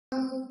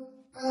DB.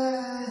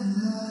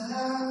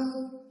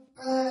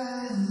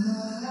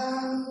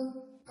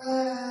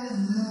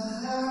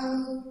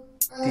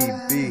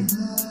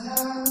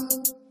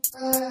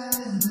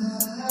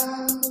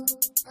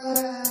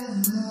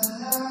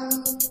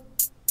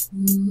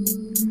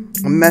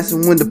 I'm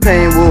messing when the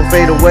pain will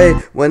fade away.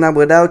 When I'm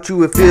without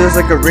you, it feels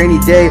like a rainy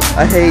day.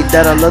 I hate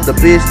that I love the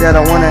bitch that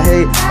I wanna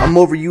hate. I'm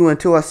over you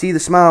until I see the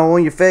smile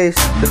on your face.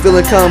 The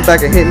feeling come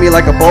back and hit me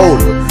like a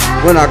boulder.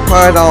 When I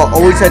cried, I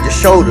always had your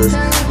shoulders.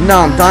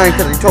 Now I'm dying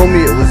cause they told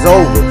me it was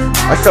over.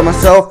 I shut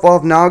myself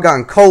off, now I'm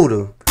gotten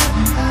colder.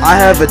 I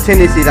have a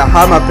tendency to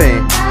hide my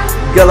pain.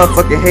 Girl, I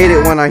fucking hate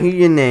it when I hear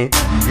your name.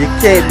 You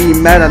can't be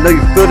mad, I know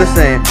you feel the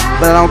same,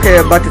 but I don't care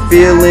about your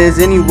feelings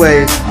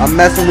anyways. I'm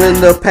messing when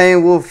the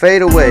pain will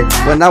fade away.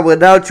 When I'm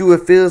without you,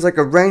 it feels like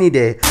a rainy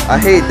day. I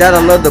hate that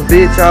I love the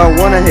bitch I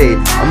wanna hate.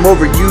 I'm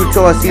over you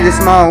till I see the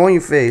smile on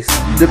your face.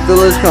 The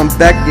feelings come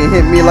back and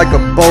hit me like a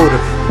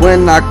boulder.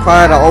 When I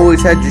cried, I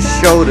always had your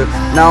shoulder.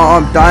 Now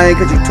I'm dying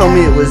cause you told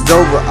me it was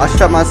over. I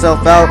shut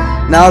myself out,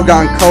 now I've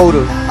gotten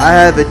colder. I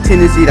have a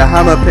tendency to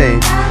hide my pain.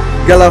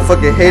 Girl, I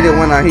fucking hate it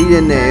when I hear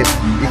your name.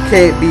 You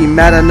can't be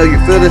mad, I know you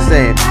feel the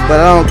same, but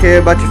I don't care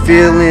about your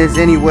feelings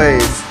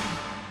anyways.